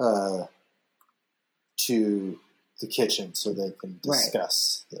to the kitchen so they can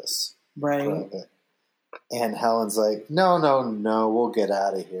discuss this. Right. And Helen's like, no, we'll get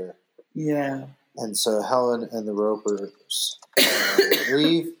out of here. Yeah. And so Helen and the Ropers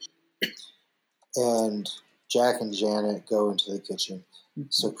leave, and Jack and Janet go into the kitchen. Mm-hmm.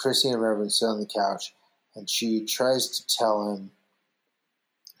 So Chrissy and Reverend sit on the couch, and she tries to tell him,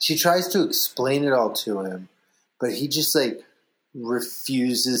 she tries to explain it all to him, but he just like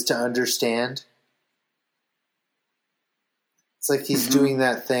refuses to understand. It's like he's doing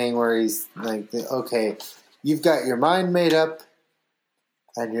that thing where he's like, okay, you've got your mind made up,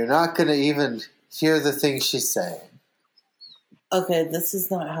 and you're not going to even hear the thing she's saying. Okay, this is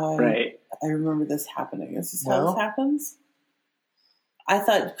not how I remember this happening. Is this how this happens? I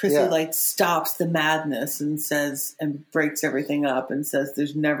thought Chrissy stops the madness and says, and breaks everything up and says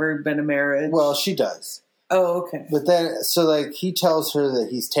there's never been a marriage. Well, she does. Oh, okay. But then, he tells her that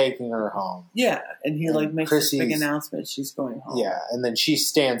he's taking her home. Yeah, and he makes this big announcement she's going home. Yeah, and then she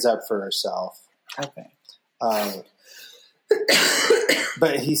stands up for herself. Okay.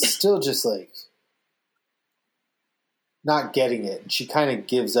 But he's still just not getting it. And she kind of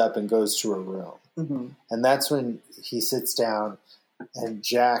gives up and goes to her room. Mm-hmm. And that's when he sits down, and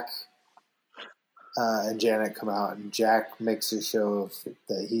Jack and Janet come out, and Jack makes a show of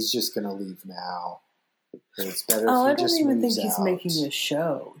that he's just going to leave now. It's better I don't even think he's making a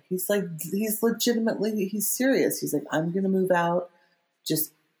show. He's legitimately, he's serious. He's like, I'm going to move out.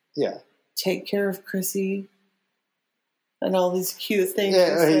 Just take care of Chrissy. And all these cute things.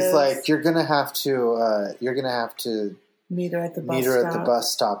 Yeah, he's like, you're gonna have to meet her at the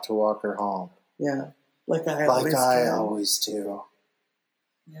bus stop to walk her home. Yeah, like I always do.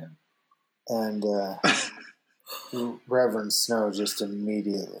 Yeah, and Reverend Snow just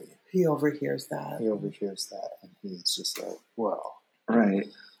immediately he overhears that, and he's just like, "Well, right,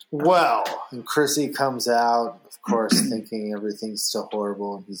 well." And Chrissy comes out, of course, thinking everything's still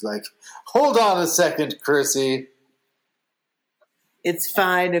horrible, and he's like, "Hold on a second, Chrissy. It's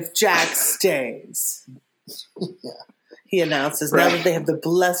fine if Jack stays." Yeah. He announces now that they have the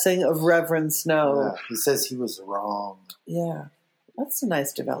blessing of Reverend Snow. Yeah. He says he was wrong. Yeah. That's a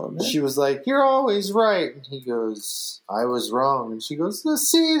nice development. She was like, "You're always right." And he goes, "I was wrong." And she goes,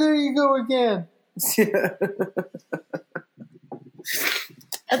 "See, there you go again."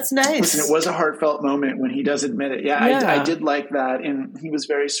 That's nice. Listen, it was a heartfelt moment when he does admit it. Yeah. I did like that. And he was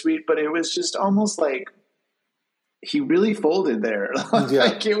very sweet, but it was just almost like he really folded there.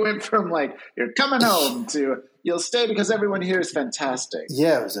 Like it went from you're coming home to you'll stay because everyone here is fantastic.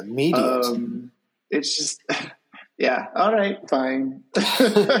 Yeah, it was immediate. It's just Yeah. All right. Fine.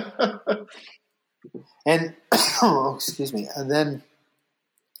 And excuse me. And then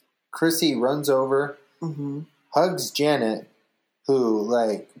Chrissy runs over, hugs Janet,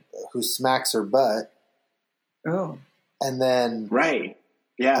 who smacks her butt. Oh. And then right.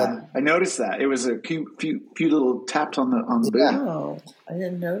 Yeah, I noticed that. It was a few little taps on the boot. Oh, I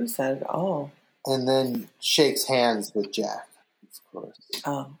didn't notice that at all. And then shakes hands with Jack, of course.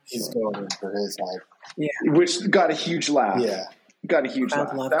 Oh, he's going in for his life. Yeah, which got a huge laugh. Yeah, got a huge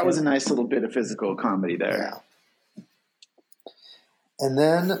laugh. That was a nice little bit of physical comedy there. Yeah. And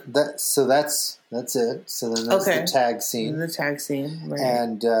then that's it. So then there's the tag scene. The tag scene, right?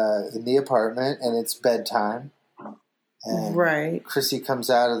 And in the apartment, and it's bedtime. And right. Chrissy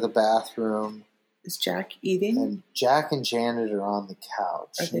comes out of the bathroom. Is Jack eating? And Jack and Janet are on the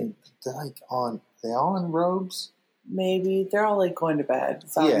couch. They're they all in robes? Maybe. They're all going to bed.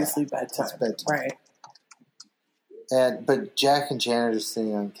 It's obviously bedtime. It's bedtime. Right. But Jack and Janet are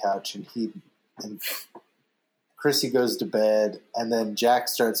sitting on the couch, and Chrissy goes to bed, and then Jack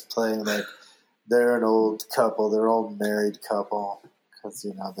starts playing they're an old couple, they're an old married couple, because, they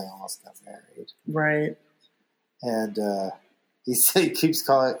almost got married. Right. And he keeps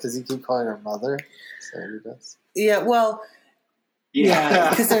calling her mother? Is that what he does? Yeah, well,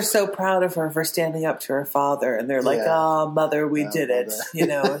 because they're so proud of her for standing up to her father, and they're like, "Oh, mother, we did it."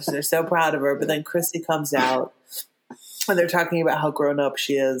 They're so proud of her. But then Chrissy comes out, and they're talking about how grown up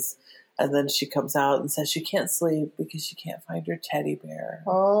she is, and then she comes out and says she can't sleep because she can't find her teddy bear.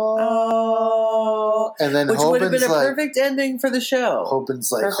 Oh, and then which Hoban's would have been a perfect ending for the show.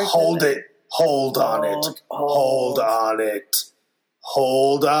 Hoban's like, hold it. Hold on it. Hold on it.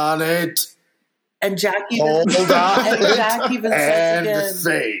 Hold on it. And Jack even says again,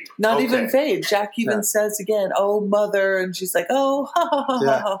 fade. Not even fade. Jack even says again, "Oh, mother," and she's like, "Oh, ha ha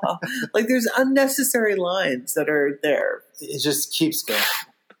ha ha." Like there's unnecessary lines that are there. It just keeps going.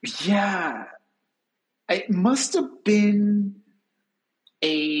 Yeah, it must have been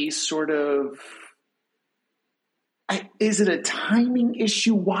a sort of. Is it a timing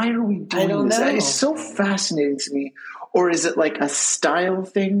issue? Why are we doing this? I don't know. It's so fascinating to me. Or is it like a style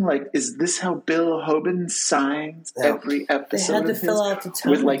thing? Like, is this how Bill Hoban signs every episode? They had to fill out the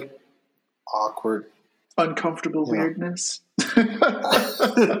time. With awkward, uncomfortable weirdness. At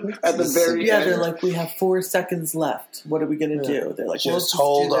the very end. They're like, we have 4 seconds left. What are we going to do? They're like, just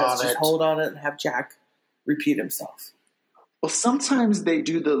hold on it. Just hold on it and have Jack repeat himself. Well, sometimes they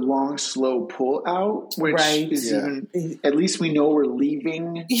do the long, slow pull out, which is even, at least we know we're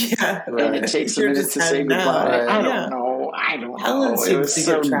leaving. Yeah. And it takes a minute to say goodbye. Right. I don't know. Helen seems to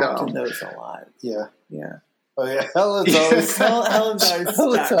get trapped in those a lot. Yeah. Yeah. Oh, yeah. Helen's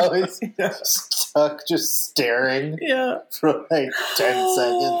always stuck just staring for 10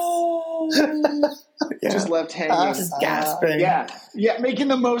 seconds. Just left hanging. Just gasping. Yeah, making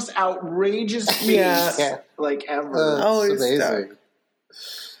the most outrageous face ever. It's amazing.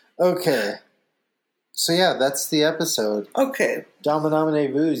 Okay. So that's the episode. Okay.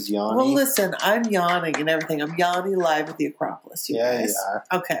 Dominamine-Vu's Yanni. Well, listen, I'm yawning and everything. I'm yawning live at the Acropolis, you guys. You are.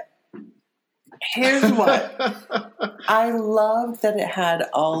 Okay. Here's what. I loved that it had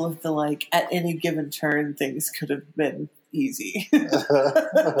all of the, at any given turn, things could have been easy. I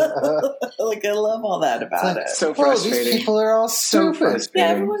love all that about it. So frustrating. These people are all so frustrating. Yeah,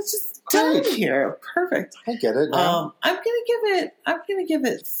 everyone's just done here. Perfect. I get it now. I'm gonna give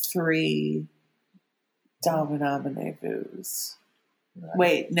it 3 Dominamine-Vu's. Right.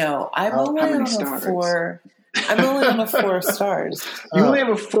 Wait, no, I'm only on a 4. I'm only on a 4 stars. You only have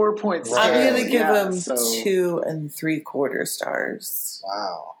a 4.6. I'm going to give them 2 3/4 stars.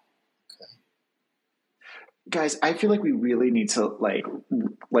 Wow. Guys, I feel like we really need to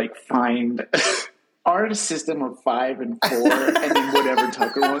find our system of 5 and 4, and then whatever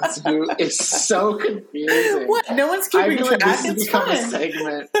Tucker wants to do is so confusing. What? No one's keeping track. This has become a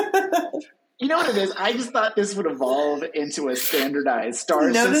segment. You know what it is? I just thought this would evolve into a standardized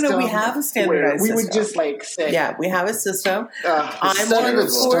star system. No. We have a standardized system. We would just say... Yeah, we have a system. I'm on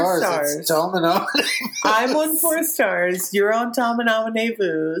 4 stars. Domino. I'm on 4 stars. You're on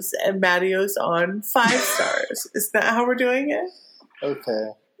Dominamine-Vu's. And Mattio's on 5 stars. Is that how we're doing it?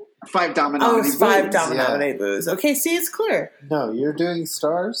 Okay. 5 Dominamine-Vu's. Oh, it's 5 Dominamine-Vu's. Okay, see, it's clear. No, you're doing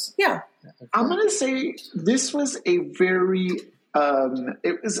stars? Yeah. Okay. I'm going to say this was a very...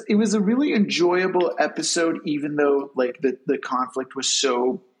 it was a really enjoyable episode, even though the conflict was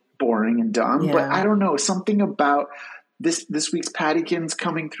so boring and dumb. Yeah. But I don't know, something about this week's Pattykins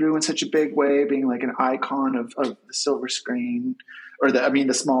coming through in such a big way, being like an icon of the silver screen or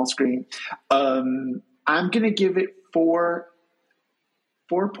the small screen. I'm gonna give it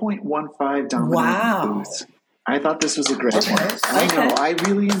 4.15 Dominamine-Vu's. I thought this was a great one. I know. I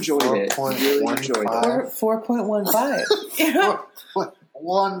really enjoyed it. 4.15.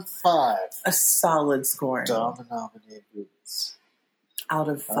 4.15. A solid score. Nominated boots. Out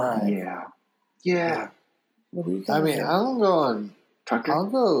of 5. Yeah. What do you I mean, I'm going. Tucker? I'll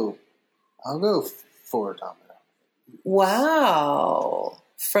go 4 Domino. Wow.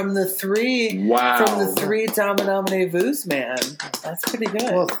 From the 3 Dominavu's, man. That's pretty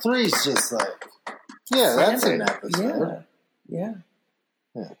good. Well, 3's just like, that's an episode. Yeah.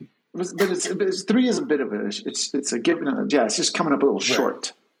 But 3 is a bit of it's a given. It's just coming up a little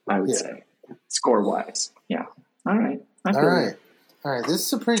short, I would say, score wise. Yeah. All right. All right. This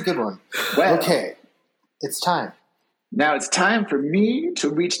is a pretty good one. Well, okay. It's time. Now it's time for me to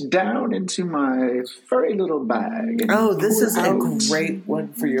reach down into my furry little bag. Oh, this is a great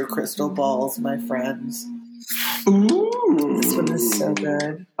one for your crystal balls, my friends. Ooh. This one is so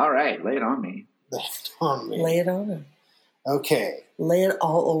good. All right, lay it on me. Lay it on him. Okay. Lay it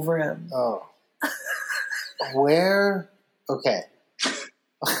all over him. Oh. Where? Okay.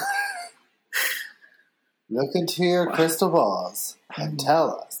 Look into your crystal balls and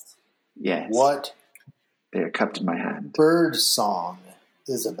tell us what they are cupped in my hand. Bird Song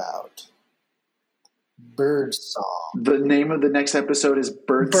is about. Bird Song. The name of the next episode is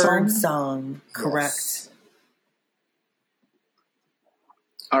Bird Song? Bird Song, correct. Yes.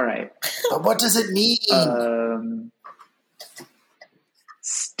 All right. But what does it mean?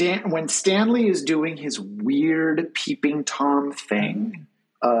 When Stanley is doing his weird peeping Tom thing,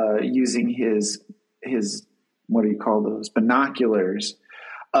 using his what do you call those, binoculars,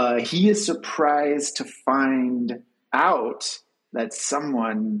 he is surprised to find out that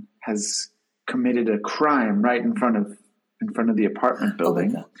someone has committed a crime right in front of the apartment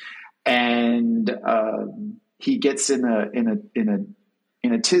building, and he gets in a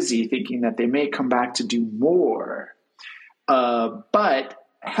tizzy, thinking that they may come back to do more. But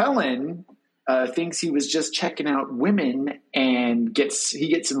Helen thinks he was just checking out women, and he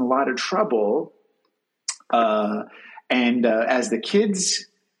gets in a lot of trouble. And as the kids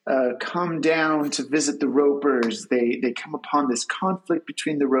come down to visit the Ropers, they come upon this conflict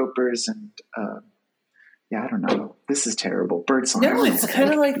between the Ropers and I don't know. This is terrible. Birdsong. No, it's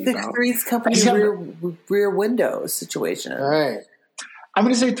kind of like the Three's Company rear window situation. All right. I'm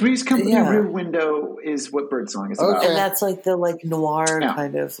going to say Three's Company Rear Window is what Birdsong is about. And that's like the noir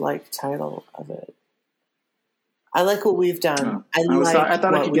kind of title of it. I like what we've done. I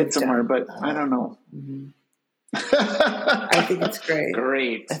thought I could get somewhere, but I don't know. Mm-hmm. I think it's great.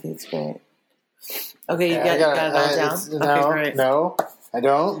 Great. I think it's great. Okay, you got it all down? Okay, great. No, I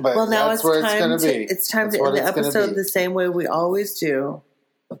don't, but now that's where it's going to be. It's time to end the episode the same way we always do.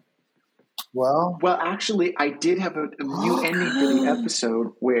 Well, actually, I did have a new ending for the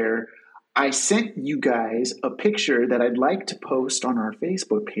episode where I sent you guys a picture that I'd like to post on our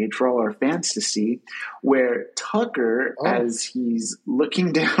Facebook page for all our fans to see, where Tucker, as he's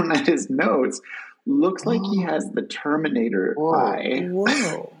looking down at his notes, looks like he has the Terminator eye.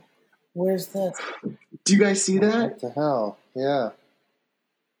 Whoa. Where's that? Do you guys see that? What the hell? Yeah.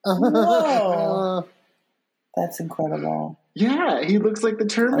 Whoa. That's incredible. Yeah, he looks like the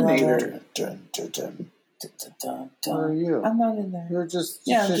Terminator. Where are you? I'm not in there. You're just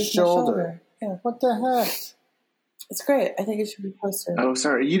just shoulder. Yeah. What the heck? It's great. I think it should be posted. Oh,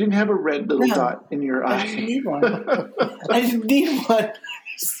 sorry. You didn't have a red little dot in your eye. I didn't need one. I didn't need one.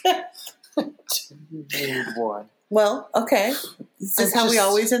 You need one. Well, okay. This is how we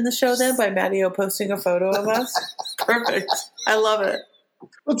always end the show then, by Matteo posting a photo of us? Perfect. I love it.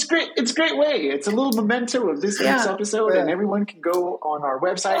 Well, it's great. It's a great way. It's a little memento of this week's episode, and everyone can go on our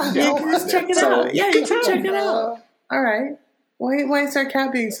website and you can just check it out. Yeah, you can check it out. All right. Why is our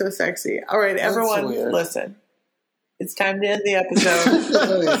cat being so sexy? All right, everyone, listen. It's time to end the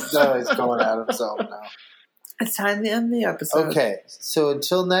episode. He's going at himself now. It's time to end the episode. Okay, so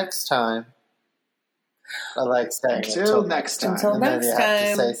until next time, I like saying until next time. Until next time. Have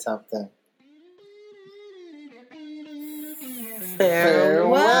to say something.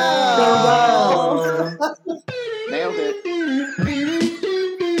 Farewell. Nailed it.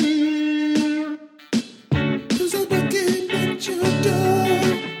 Who's that knocking at your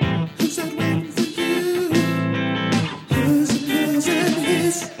door? Who's that waiting for you? Hers and hers and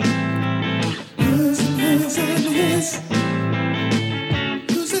his. Hers and hers and his.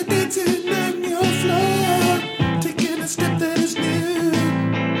 Who's that dancing on your floor? Taking a step that is new.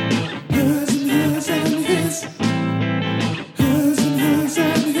 Hers and hers and his.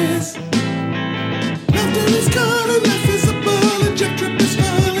 Laughter is calling, life is a ball, and Jack Trip is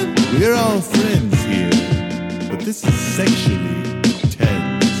falling. We're all friends here, but this is sexually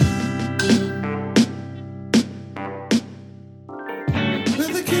tense.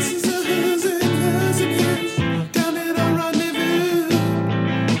 kisses